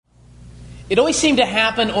It always seemed to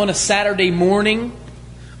happen on a Saturday morning.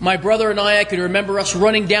 My brother and I could remember us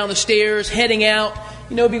running down the stairs, heading out.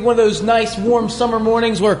 It'd be one of those nice, warm summer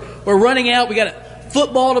mornings where we're running out. We got a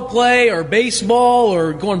football to play, or baseball,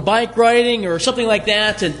 or going bike riding, or something like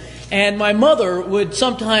that. And my mother would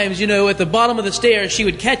sometimes, at the bottom of the stairs, she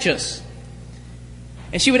would catch us.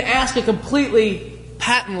 And she would ask a completely,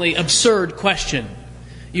 patently absurd question.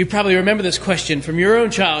 You probably remember this question from your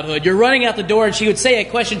own childhood. You're running out the door, and she would say a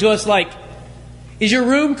question to us like, "Is your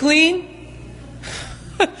room clean?"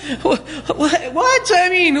 What? I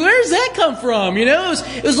mean, where does that come from?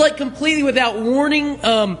 It was like completely without warning.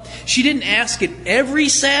 She didn't ask it every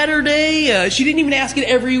Saturday. She didn't even ask it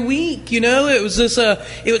every week. It was this.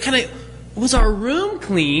 Was our room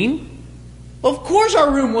clean? Of course,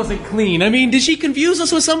 our room wasn't clean. I mean, did she confuse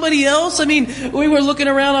us with somebody else? I mean, we were looking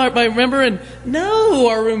around. I remember, and no,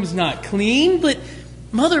 our room's not clean. But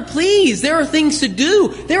Mother, please, there are things to do.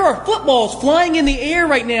 There are footballs flying in the air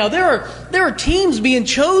right now. There are teams being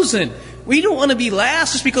chosen. We don't want to be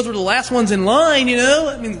last just because we're the last ones in line,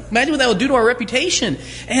 I mean, imagine what that would do to our reputation.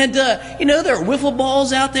 And, there are wiffle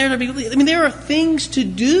balls out there. There are things to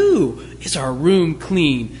do. Is our room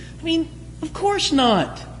clean? I mean, of course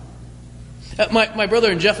not. My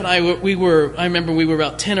brother and Jeff and I remember we were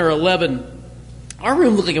about 10 or 11. Our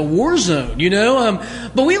room looked like a war zone,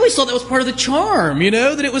 but we always thought that was part of the charm,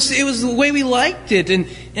 that it was the way we liked it.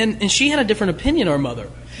 And she had a different opinion, our mother.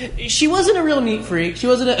 She wasn't a real neat freak. She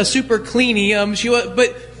wasn't a super cleanie.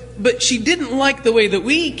 But she didn't like the way that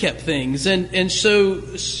we kept things. And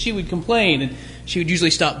so she would complain. And she would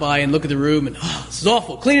usually stop by and look at the room and, this is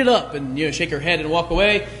awful, clean it up. And, shake her head and walk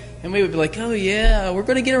away. And we would be like, oh yeah, we're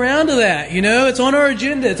going to get around to that. It's on our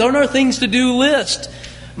agenda. It's on our things to do list.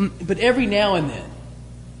 But every now and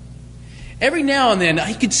then,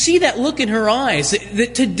 I could see that look in her eyes.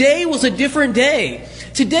 That today was a different day.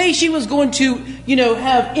 Today she was going to,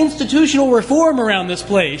 have institutional reform around this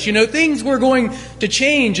place. Things were going to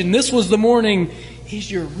change. And this was the morning.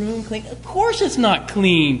 Is your room clean? Of course it's not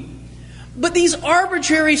clean. But these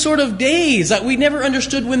arbitrary sort of days that we never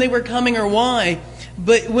understood when they were coming or why.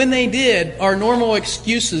 But when they did, our normal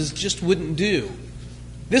excuses just wouldn't do.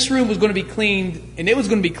 This room was going to be cleaned, and it was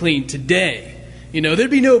going to be cleaned today. There'd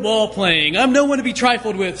be no ball playing. I'm no one to be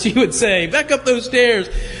trifled with, she would say. Back up those stairs.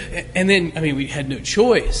 And then, we had no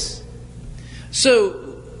choice.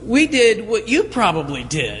 So we did what you probably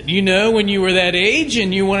did, when you were that age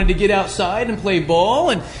and you wanted to get outside and play ball.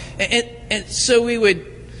 And so we would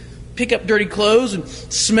pick up dirty clothes and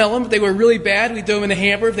smell them. If they were really bad, we'd throw them in the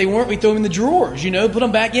hamper. If they weren't, we'd throw them in the drawers, put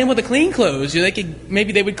them back in with the clean clothes.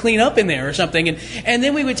 Maybe they would clean up in there or something. And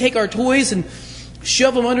then we would take our toys and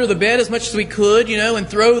shove them under the bed as much as we could, and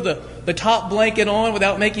throw the top blanket on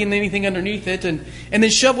without making anything underneath it. And then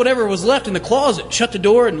shove whatever was left in the closet, shut the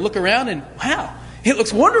door and look around and, wow, it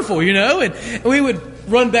looks wonderful, And we would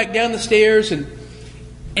run back down the stairs. And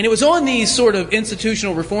it was on these sort of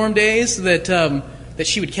institutional reform days that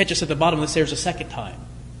she would catch us at the bottom of the stairs a second time.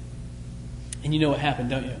 And you know what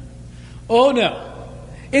happened, don't you? Oh, no.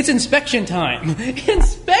 It's inspection time.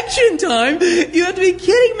 Inspection time? You have to be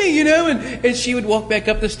kidding me, And she would walk back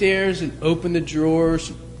up the stairs and open the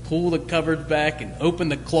drawers, pull the cupboards back, and open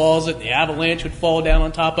the closet. The avalanche would fall down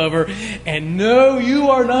on top of her. And no, you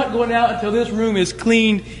are not going out until this room is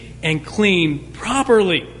cleaned and cleaned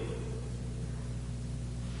properly.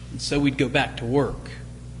 And so we'd go back to work.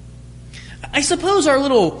 I suppose our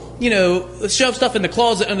little, shove stuff in the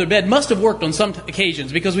closet under the bed must have worked on some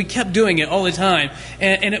occasions because we kept doing it all the time.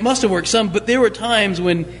 And it must have worked some, but there were times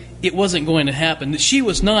when it wasn't going to happen. That she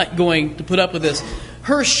was not going to put up with this.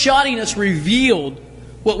 Her shoddiness revealed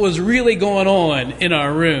what was really going on in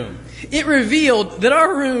our room. It revealed that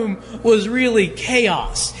our room was really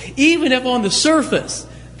chaos. Even if on the surface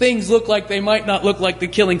things look like they might not look like the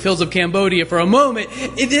killing fields of Cambodia for a moment.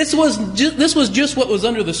 This was just what was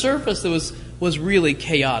under the surface that was really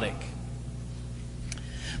chaotic.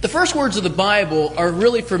 The first words of the Bible are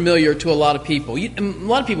really familiar to a lot of people. A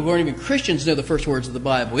lot of people who aren't even Christians know the first words of the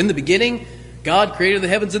Bible. In the beginning, God created the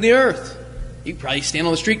heavens and the earth. You could probably stand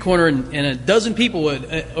on the street corner and a dozen people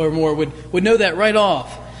would know that right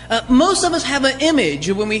off. Most of us have an image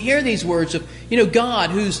of when we hear these words of, God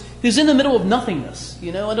who's in the middle of nothingness.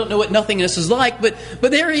 I don't know what nothingness is like, but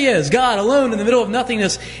there He is, God alone in the middle of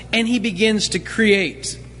nothingness, and He begins to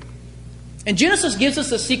create. And Genesis gives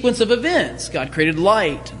us a sequence of events. God created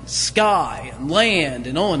light, and sky, and land,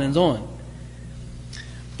 and on and on.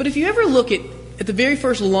 But if you ever look at the very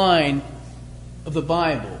first line of the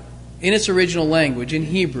Bible, in its original language, in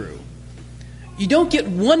Hebrew, you don't get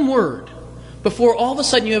one word before all of a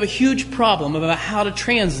sudden you have a huge problem about how to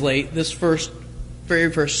translate this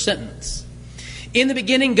very first sentence. In the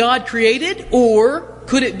beginning, God created, or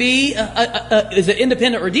could it be, is it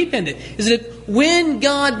independent or dependent? Is it when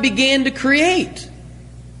God began to create?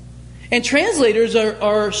 And translators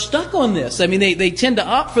are stuck on this. I mean, they tend to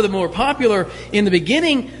opt for the more popular in the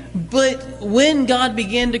beginning, but when God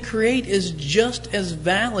began to create is just as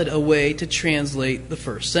valid a way to translate the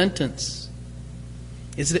first sentence.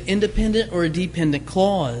 Is it an independent or a dependent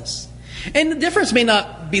clause? And the difference may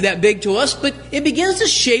not be that big to us, but it begins to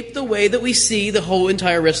shape the way that we see the whole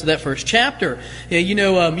entire rest of that first chapter. You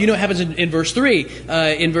know what happens in verse 3.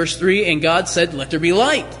 In verse 3, and God said, "Let there be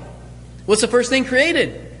light." What's the first thing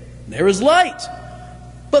created? There was light.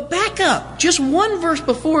 But back up, just one verse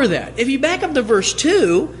before that. If you back up to verse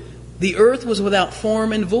 2, the earth was without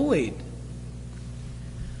form and void.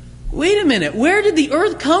 Wait a minute, where did the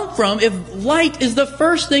earth come from if light is the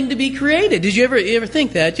first thing to be created? Did you ever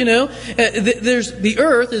think that? The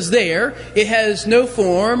earth is there. It has no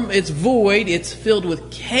form. It's void. It's filled with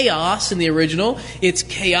chaos in the original. It's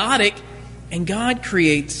chaotic. And God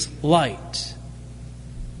creates light.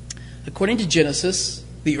 According to Genesis,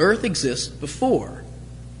 the earth exists before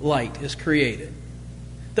light is created.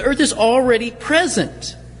 The earth is already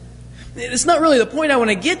present. It's not really the point I want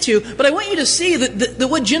to get to, but I want you to see that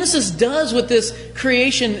what Genesis does with this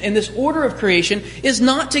creation and this order of creation is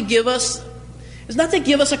not to give us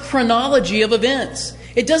a chronology of events.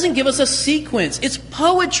 It doesn't give us a sequence. It's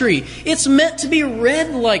poetry. It's meant to be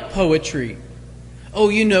read like poetry. Oh,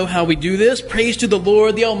 you know how we do this. Praise to the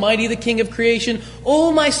Lord, the Almighty, the King of creation.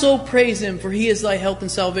 Oh, my soul, praise Him, for He is thy help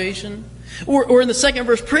and salvation. Or in the second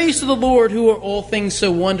verse, praise to the Lord, who are all things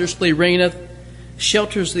so wondrously reigneth,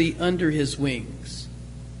 shelters thee under His wings.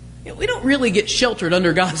 We don't really get sheltered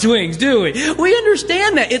under God's wings, do we? We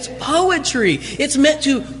understand that. It's poetry. It's meant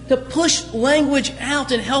to push language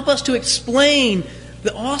out and help us to explain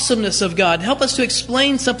the awesomeness of God. Help us to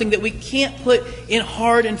explain something that we can't put in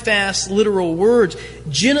hard and fast literal words.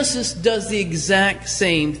 Genesis does the exact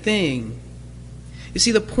same thing. You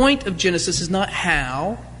see, the point of Genesis is not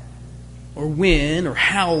how or when or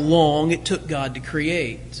how long it took God to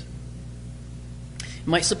create. It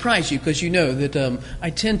might surprise you because you know that I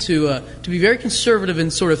tend to be very conservative in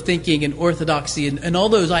sort of thinking and orthodoxy and all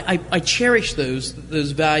those. I cherish those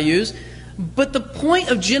values. But the point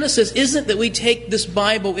of Genesis isn't that we take this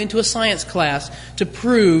Bible into a science class to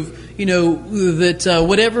prove, that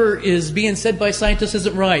whatever is being said by scientists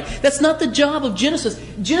isn't right. That's not the job of Genesis.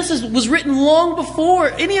 Genesis was written long before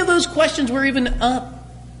any of those questions were even up.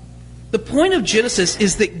 The point of Genesis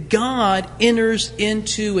is that God enters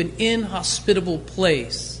into an inhospitable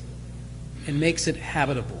place and makes it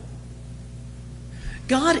habitable.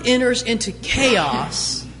 God enters into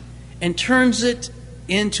chaos and turns it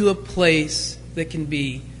into a place that can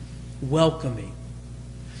be welcoming.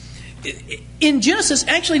 In Genesis,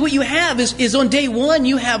 actually what you have is on day 1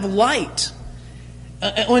 you have light.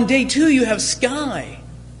 On day 2 you have sky.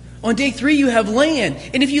 On day 3 you have land.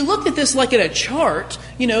 And if you looked at this like at a chart,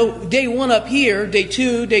 day 1 up here, day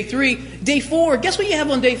 2, day 3, day 4, guess what you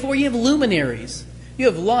have on day 4? You have luminaries. You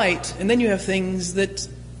have light, and then you have things that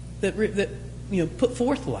put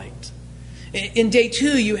forth light. In day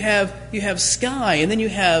 2 you have sky, and then you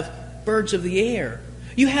have birds of the air.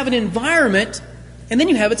 You have an environment, and then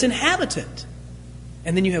you have its inhabitant.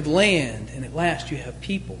 And then you have land, and at last you have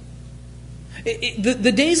people.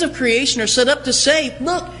 The days of creation are set up to say,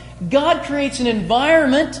 look, God creates an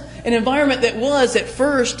environment that was at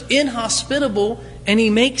first inhospitable, and He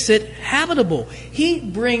makes it habitable. He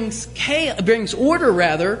brings order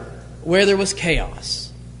where there was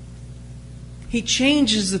chaos. He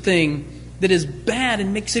changes the thing that is bad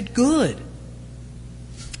and makes it good.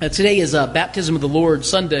 Today is Baptism of the Lord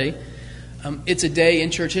Sunday. It's a day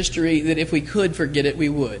in church history that if we could forget it, we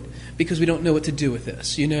would, because we don't know what to do with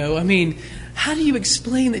this. How do you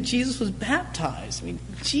explain that Jesus was baptized?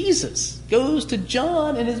 Jesus goes to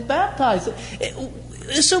John and is baptized.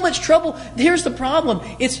 There's so much trouble. Here's the problem.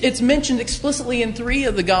 It's mentioned explicitly in 3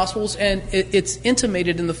 of the Gospels, and it's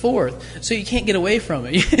intimated in the 4th. So you can't get away from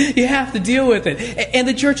it. You have to deal with it. And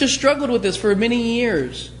the church has struggled with this for many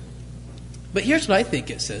years. But here's what I think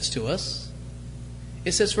it says to us.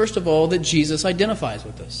 It says, first of all, that Jesus identifies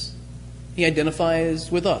with us. He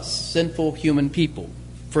identifies with us, sinful human people,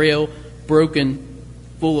 frail, broken,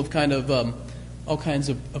 full of all kinds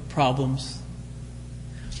of problems.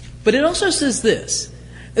 But it also says this,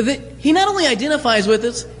 that He not only identifies with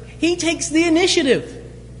us, He takes the initiative.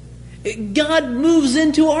 God moves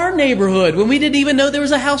into our neighborhood when we didn't even know there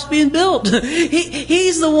was a house being built.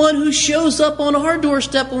 He's the one who shows up on our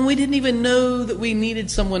doorstep when we didn't even know that we needed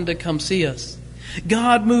someone to come see us.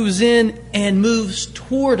 God moves in and moves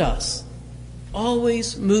toward us,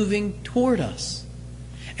 always moving toward us.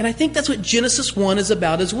 And I think that's what Genesis 1 is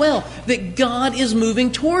about as well. That God is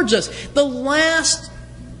moving towards us. The last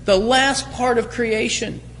part of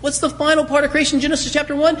creation. What's the final part of creation? Genesis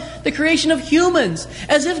chapter 1? The creation of humans.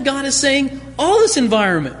 As if God is saying, all this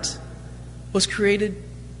environment was created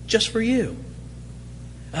just for you.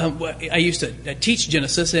 I used to teach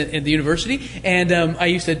Genesis at the university, and I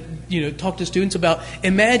used to talk to students about,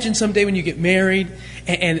 imagine someday when you get married,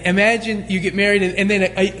 and imagine you get married, and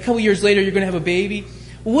then a couple years later you're going to have a baby.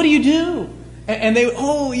 What do? And they,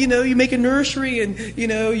 you make a nursery, and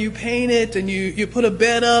you paint it, and you put a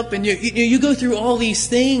bed up, and you go through all these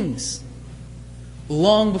things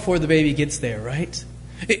long before the baby gets there, right?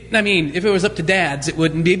 If it was up to dads, it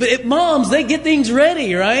wouldn't be. But moms, they get things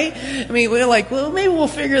ready, right? We're like, well, maybe we'll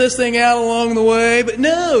figure this thing out along the way. But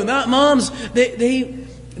no, not moms.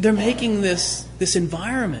 They're making this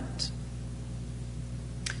environment.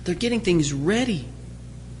 They're getting things ready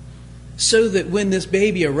so that when this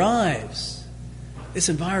baby arrives, this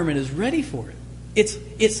environment is ready for it.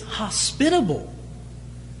 It's hospitable.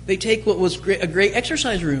 They take what was a great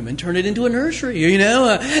exercise room and turn it into a nursery.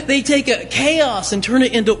 They take a chaos and turn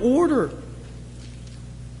it into order.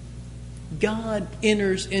 God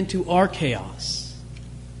enters into our chaos.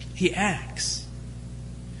 He acts.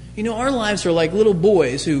 Our lives are like little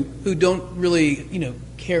boys who don't really,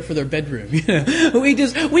 care for their bedroom. We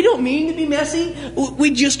don't mean to be messy.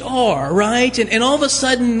 We just are, right? And all of a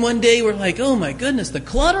sudden one day we're like, oh my goodness, the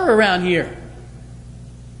clutter around here.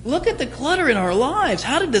 Look at the clutter in our lives.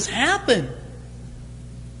 How did this happen?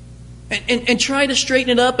 And try to straighten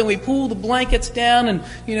it up, and we pull the blankets down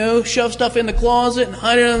and, shove stuff in the closet and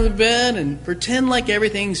hide it under the bed and pretend like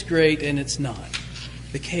everything's great, and it's not.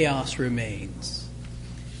 The chaos remains.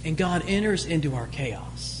 And God enters into our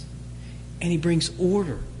chaos, and He brings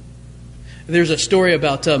order. There's a story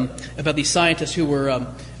about these scientists who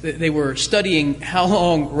were studying how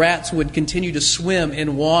long rats would continue to swim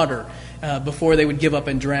in water before they would give up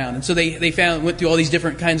and drown. And so they went through all these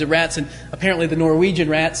different kinds of rats, and apparently the Norwegian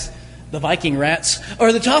rats, the Viking rats,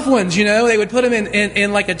 are the tough ones, They would put them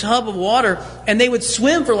in like a tub of water, and they would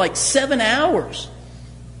swim for like 7 hours.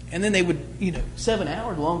 And then they would, 7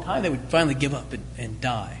 hours, a long time, they would finally give up and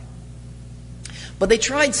die. But they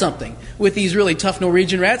tried something with these really tough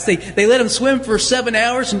Norwegian rats. They let them swim for 7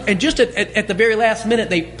 hours, and just at the very last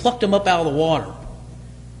minute, they plucked them up out of the water.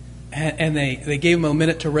 And they gave them a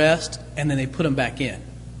minute to rest, and then they put them back in.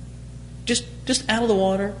 Just out of the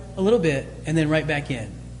water a little bit, and then right back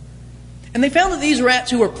in. And they found that these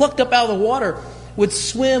rats who were plucked up out of the water would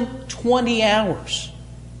swim 20 hours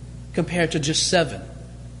compared to just 7.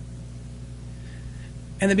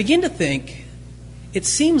 And they begin to think, it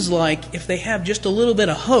seems like if they have just a little bit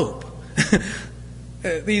of hope,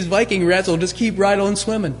 these Viking rats will just keep right on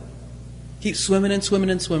swimming. Keep swimming and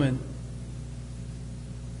swimming and swimming.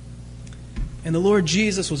 And the Lord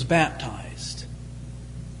Jesus was baptized.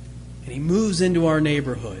 And He moves into our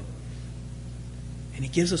neighborhood. And He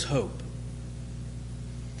gives us hope.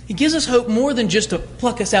 He gives us hope more than just to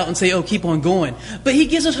pluck us out and say, oh, keep on going. But He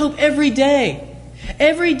gives us hope every day.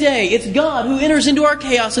 Every day, it's God who enters into our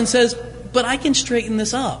chaos and says, but I can straighten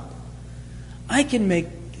this up. I can make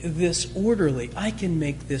this orderly. I can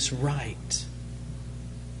make this right.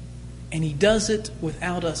 And He does it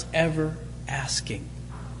without us ever asking.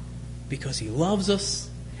 Because He loves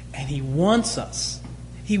us and He wants us.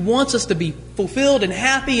 He wants us to be fulfilled and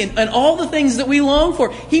happy and all the things that we long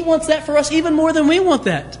for. He wants that for us even more than we want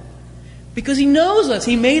that. Because He knows us.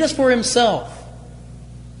 He made us for Himself.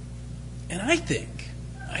 And I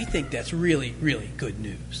think that's really, really good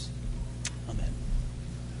news.